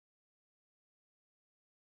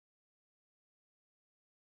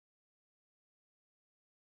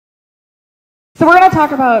So we're going to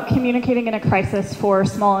talk about communicating in a crisis for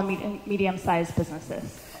small and medium-sized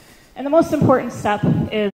businesses. And the most important step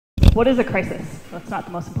is, what is a crisis? That's not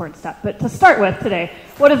the most important step, but to start with today,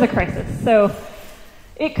 what is a crisis? So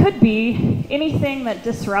it could be anything that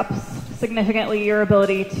disrupts significantly your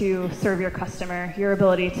ability to serve your customer, your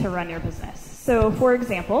ability to run your business. So for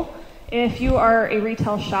example, if you are a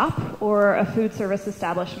retail shop or a food service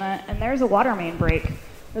establishment and there's a water main break,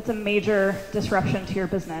 that's a major disruption to your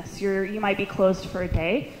business. You might be closed for a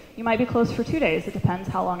day. You might be closed for 2 days. It depends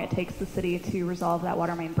how long it takes the city to resolve that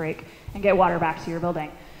water main break and get water back to your building.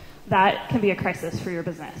 That can be a crisis for your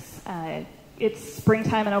business. It's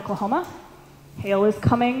springtime in Oklahoma. Hail is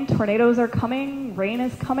coming. Tornadoes are coming. Rain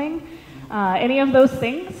is coming. Any of those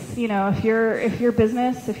things, if your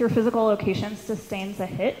business, if your physical location sustains a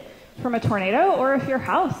hit from a tornado, or if your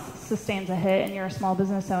house sustains a hit and you're a small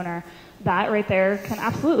business owner, that right there can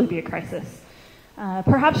absolutely be a crisis.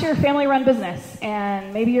 Perhaps you're a family-run business,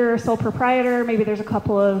 and maybe you're a sole proprietor, maybe there's a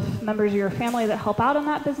couple of members of your family that help out in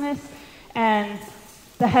that business, and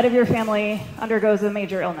the head of your family undergoes a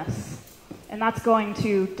major illness. And that's going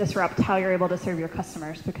to disrupt how you're able to serve your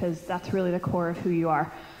customers, because that's really the core of who you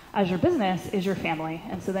are as your business, is your family.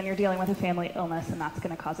 And so then you're dealing with a family illness, and that's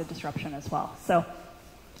going to cause a disruption as well. So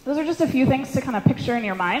those are just a few things to kind of picture in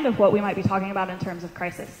your mind of what we might be talking about in terms of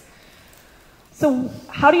crisis. So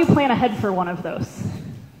how do you plan ahead for one of those?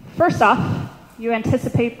 First off, you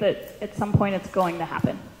anticipate that at some point it's going to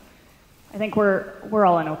happen. I think we're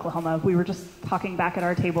all in Oklahoma. We were just talking back at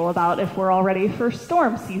our table about if we're all ready for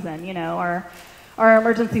storm season, our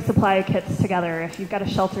emergency supply kits together. If you've got a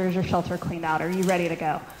shelter, is your shelter cleaned out? Are you ready to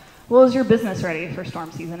go? Well, is your business ready for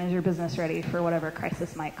storm season? Is your business ready for whatever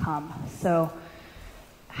crisis might come? So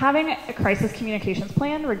having a crisis communications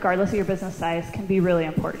plan, regardless of your business size, can be really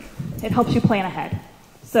important. It helps you plan ahead.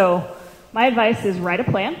 So my advice is write a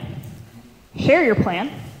plan, share your plan,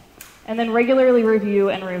 and then regularly review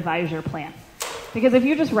and revise your plan. Because if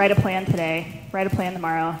you just write a plan today, write a plan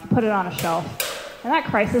tomorrow, put it on a shelf, and that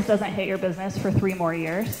crisis doesn't hit your business for 3 more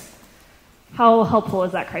years, how helpful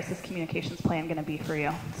is that crisis communications plan going to be for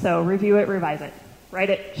you? So review it, revise it. Write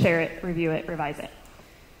it, share it, review it, revise it.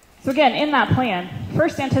 So again, in that plan,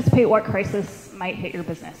 first anticipate what crisis might hit your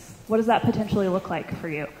business. What does that potentially look like for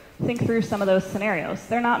you? Think through some of those scenarios.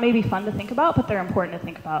 They're not maybe fun to think about, but they're important to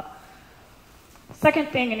think about. Second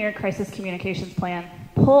thing in your crisis communications plan,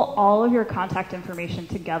 pull all of your contact information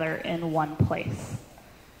together in one place.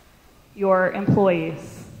 Your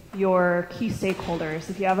employees, your key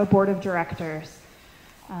stakeholders, if you have a board of directors,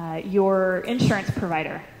 your insurance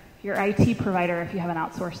provider, your IT provider if you have an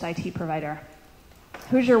outsourced IT provider.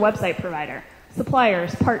 Who's your website provider?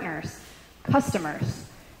 Suppliers, partners, customers.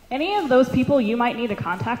 Any of those people you might need to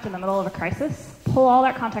contact in the middle of a crisis, pull all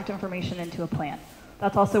that contact information into a plan.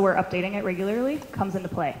 That's also where updating it regularly comes into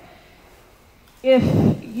play. If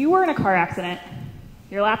you were in a car accident,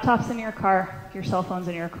 your laptop's in your car, your cell phone's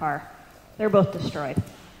in your car, they're both destroyed.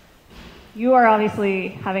 You are obviously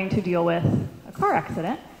having to deal with a car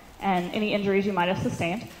accident and any injuries you might have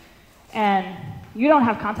sustained, and you don't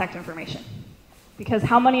have contact information. Because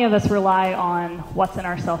how many of us rely on what's in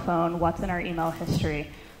our cell phone, what's in our email history?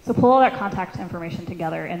 So pull all that contact information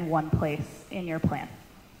together in one place in your plan.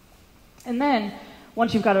 And then,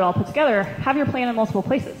 once you've got it all put together, have your plan in multiple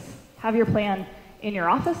places. Have your plan in your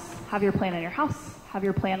office, have your plan in your house, have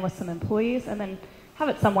your plan with some employees, and then have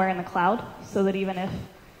it somewhere in the cloud so that even if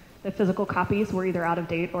the physical copies were either out of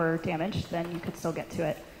date or damaged, then you could still get to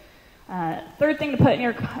it. Third thing to put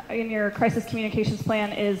in your crisis communications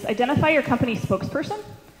plan is identify your company spokesperson,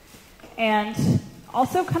 and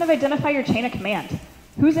also kind of identify your chain of command.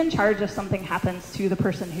 Who's in charge if something happens to the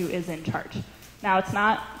person who is in charge? Now, it's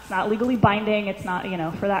not legally binding. It's not,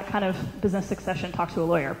 for that kind of business succession, talk to a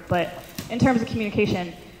lawyer. But in terms of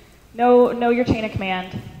communication, know your chain of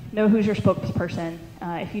command. Know who's your spokesperson.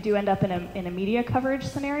 If you do end up in a media coverage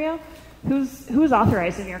scenario, who's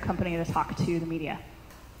authorized in your company to talk to the media?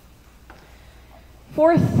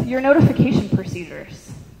 Fourth, your notification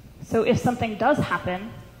procedures. So if something does happen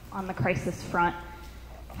on the crisis front,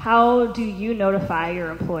 how do you notify your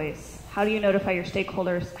employees? How do you notify your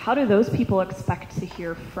stakeholders? How do those people expect to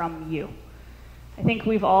hear from you? I think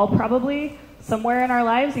we've all probably, somewhere in our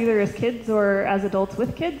lives, either as kids or as adults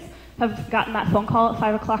with kids, have gotten that phone call at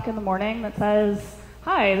 5 o'clock in the morning that says,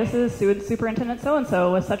 "Hi, this is Superintendent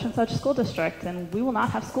so-and-so with such and such school district, and we will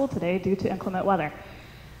not have school today due to inclement weather."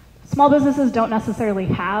 Small businesses don't necessarily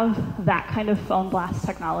have that kind of phone blast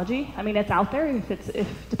technology. I mean, it's out there.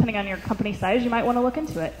 If depending on your company size, you might want to look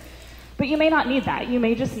into it. But you may not need that. You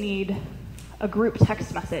may just need a group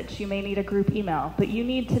text message. You may need a group email. But you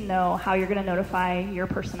need to know how you're going to notify your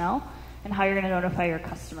personnel and how you're going to notify your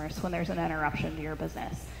customers when there's an interruption to your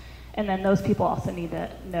business. And then those people also need to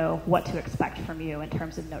know what to expect from you in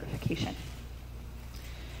terms of notification.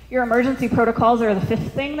 Your emergency protocols are the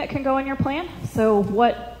fifth thing that can go in your plan. So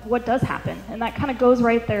what does happen? And that kind of goes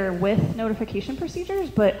right there with notification procedures,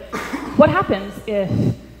 but what happens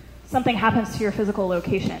if something happens to your physical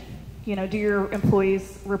location? You know, do your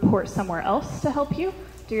employees report somewhere else to help you?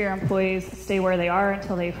 Do your employees stay where they are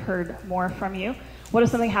until they've heard more from you? What if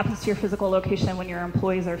something happens to your physical location when your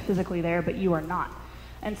employees are physically there but you are not?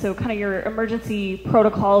 And so kind of your emergency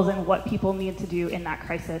protocols and what people need to do in that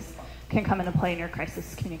crisis can come into play in your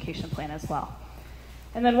crisis communication plan as well.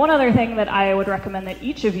 And then one other thing that I would recommend that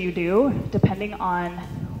each of you do, depending on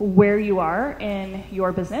where you are in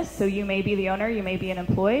your business. So you may be the owner, you may be an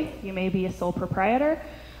employee, you may be a sole proprietor.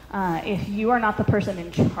 If you are not the person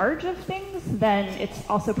in charge of things, then it's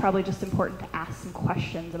also probably just important to ask some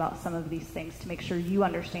questions about some of these things to make sure you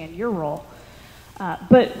understand your role.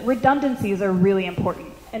 But redundancies are really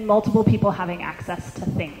important, and multiple people having access to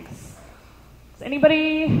things. Does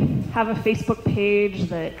anybody have a Facebook page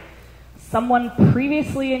that someone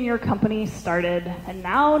previously in your company started and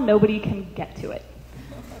now nobody can get to it?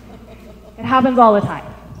 It happens all the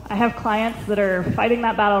time. I have clients that are fighting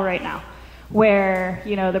that battle right now, where,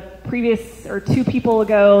 you know, the previous or 2 people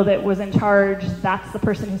ago that was in charge, that's the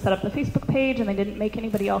person who set up the Facebook page, and they didn't make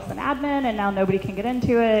anybody else an admin, and now nobody can get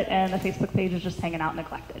into it, and the Facebook page is just hanging out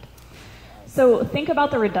neglected. So think about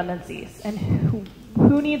the redundancies and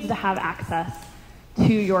who needs to have access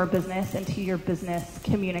to your business and to your business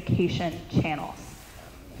communication channels.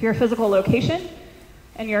 If you're a physical location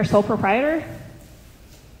and you're a sole proprietor,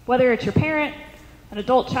 whether it's your parent, an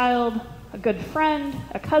adult child, a good friend,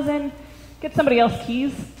 a cousin, get somebody else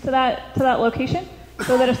keys to that location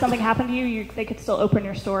so that if something happened to you, they could still open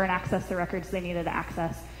your store and access the records they needed to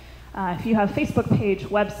access. If you have Facebook page,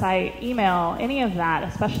 website, email, any of that,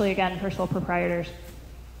 especially again for sole proprietors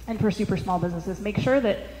and for super small businesses, make sure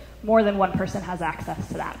that more than one person has access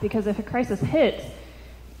to that. Because if a crisis hits,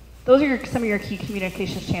 those are some of your key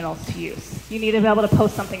communications channels to use. You need to be able to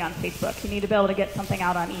post something on Facebook. You need to be able to get something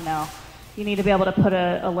out on email. You need to be able to put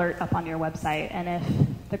an alert up on your website. And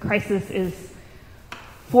if the crisis is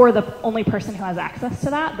for the only person who has access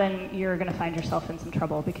to that, then you're going to find yourself in some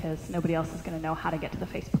trouble because nobody else is going to know how to get to the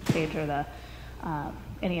Facebook page or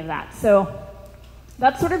any of that. So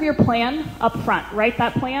that's sort of your plan up front. Write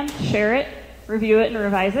that plan, share it, review it, and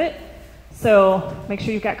revise it. So make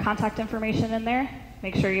sure you've got contact information in there.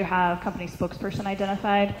 Make sure you have company spokesperson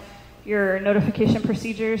identified, your notification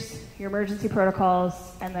procedures, your emergency protocols,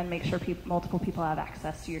 and then make sure multiple people have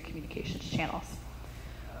access to your communications channels.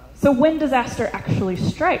 So when disaster actually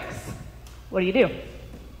strikes, what do?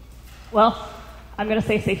 Well, I'm going to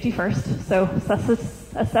say safety first. So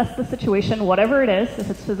assess the situation, whatever it is, if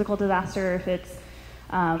it's physical disaster, if it's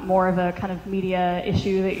more of a kind of media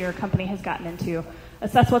issue that your company has gotten into.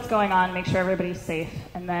 Assess what's going on, make sure everybody's safe.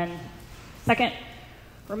 And then second,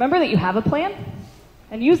 remember that you have a plan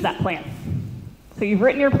and use that plan. So you've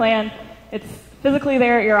written your plan, it's physically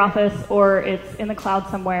there at your office or it's in the cloud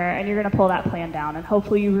somewhere, and you're going to pull that plan down. And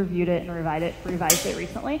hopefully you reviewed it and revised it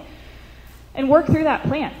recently. And work through that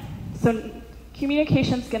plan. So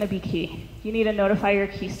communication's going to be key. You need to notify your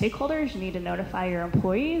key stakeholders, you need to notify your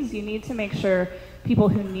employees, you need to make sure people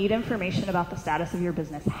who need information about the status of your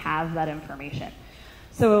business have that information.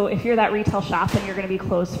 So if you're that retail shop and you're going to be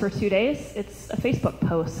closed for 2 days, it's a Facebook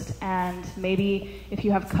post. And maybe if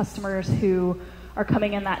you have customers who are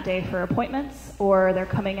coming in that day for appointments, or they're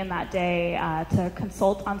coming in that day to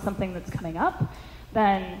consult on something that's coming up,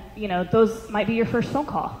 then those might be your first phone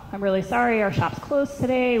call. I'm really sorry, our shop's closed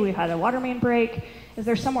today, we've had a water main break. Is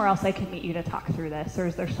there somewhere else I can meet you to talk through this, or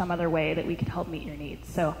is there some other way that we can help meet your needs?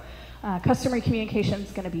 So customer communication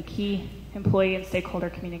is going to be key. Employee and stakeholder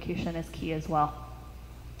communication is key as well.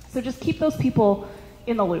 So just keep those people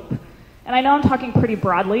in the loop. And I know I'm talking pretty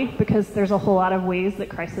broadly because there's a whole lot of ways that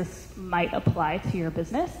crisis might apply to your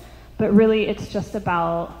business, but really it's just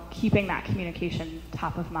about keeping that communication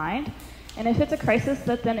top of mind. And if it's a crisis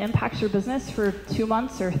that then impacts your business for 2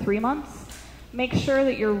 months or 3 months, make sure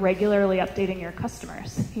that you're regularly updating your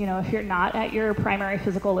customers. If you're not at your primary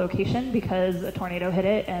physical location because a tornado hit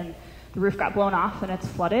it and the roof got blown off and it's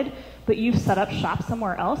flooded, but you've set up shop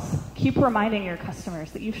somewhere else, keep reminding your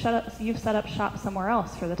customers that you've set up shop somewhere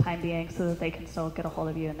else for the time being so that they can still get a hold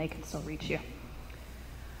of you and they can still reach you.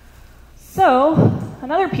 So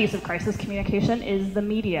another piece of crisis communication is the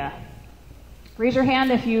media. Raise your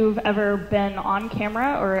hand if you've ever been on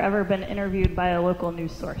camera or ever been interviewed by a local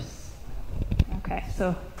news source. Okay,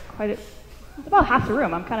 so it's about half the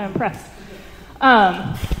room. I'm kind of impressed.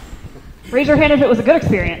 Raise your hand if it was a good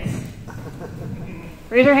experience.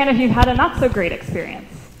 Raise your hand if you've had a not so great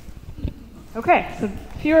experience. Okay, so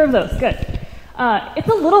fewer of those, good. It's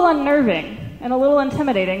a little unnerving and a little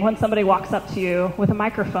intimidating when somebody walks up to you with a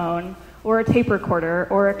microphone or a tape recorder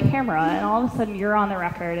or a camera, and all of a sudden you're on the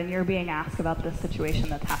record and you're being asked about this situation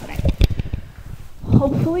that's happening.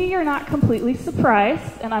 Hopefully you're not completely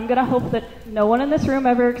surprised, and I'm going to hope that no one in this room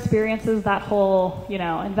ever experiences that whole,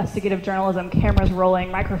 investigative journalism, cameras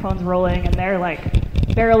rolling, microphones rolling, and they're like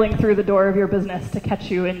barreling through the door of your business to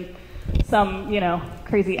catch you in some,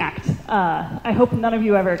 crazy act. I hope none of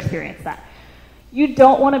you ever experience that. You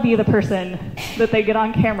don't want to be the person that they get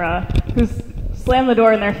on camera who's slammed the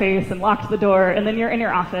door in their face and locked the door, and then you're in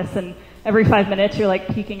your office, and every 5 minutes you're like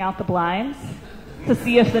peeking out the blinds to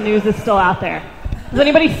see if the news is still out there. Has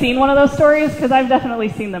anybody seen one of those stories? Because I've definitely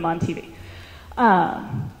seen them on TV.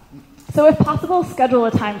 So if possible, schedule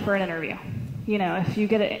a time for an interview. If you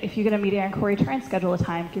get a media inquiry, try and schedule a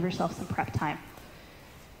time. Give yourself some prep time.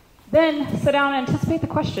 Then sit down and anticipate the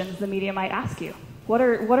questions the media might ask you. What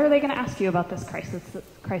are they going to ask you about this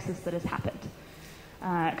crisis that has happened?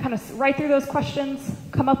 Kind of write through those questions.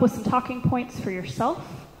 Come up with some talking points for yourself.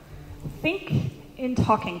 Think in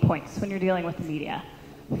talking points when you're dealing with the media.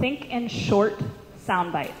 Think in short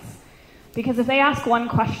sound bites. Because if they ask one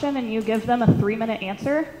question and you give them a 3-minute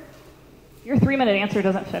answer, your 3-minute answer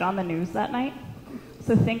doesn't fit on the news that night.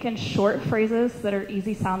 So think in short phrases that are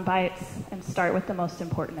easy sound bites and start with the most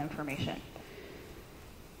important information.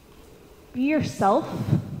 Be yourself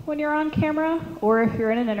when you're on camera, or if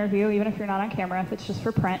you're in an interview, even if you're not on camera, if it's just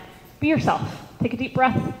for print, be yourself. Take a deep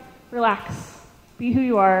breath, relax, be who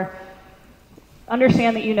you are,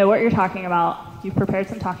 understand that you know what you're talking about, you've prepared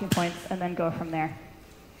some talking points, and then go from there.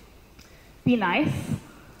 Be nice.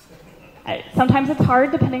 Sometimes it's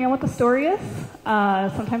hard depending on what the story is.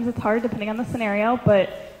 Sometimes it's hard depending on the scenario, but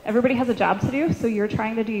everybody has a job to do, so you're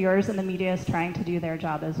trying to do yours and the media is trying to do their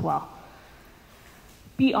job as well.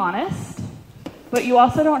 Be honest, but you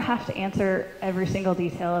also don't have to answer every single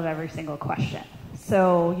detail of every single question.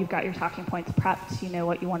 So you've got your talking points prepped, you know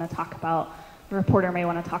what you want to talk about. The reporter may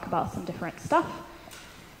want to talk about some different stuff.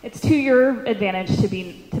 It's to your advantage to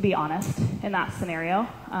be honest in that scenario.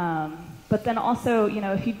 But then also,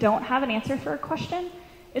 if you don't have an answer for a question,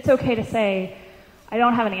 it's okay to say, I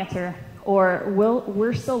don't have an answer, or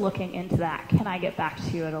we're still looking into that. Can I get back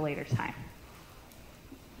to you at a later time?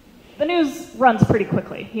 The news runs pretty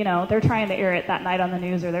quickly. They're trying to air it that night on the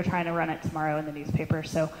news, or they're trying to run it tomorrow in the newspaper.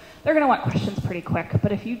 So they're going to want questions pretty quick.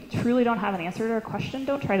 But if you truly don't have an answer to a question,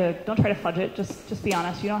 don't try to fudge it. Just be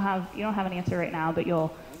honest. You don't have an answer right now, but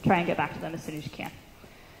you'll try and get back to them as soon as you can.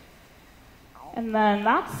 And then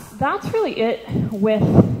that's really it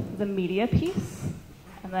with the media piece.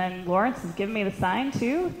 And then Lawrence has given me the sign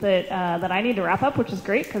too that I need to wrap up, which is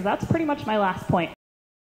great because that's pretty much my last point.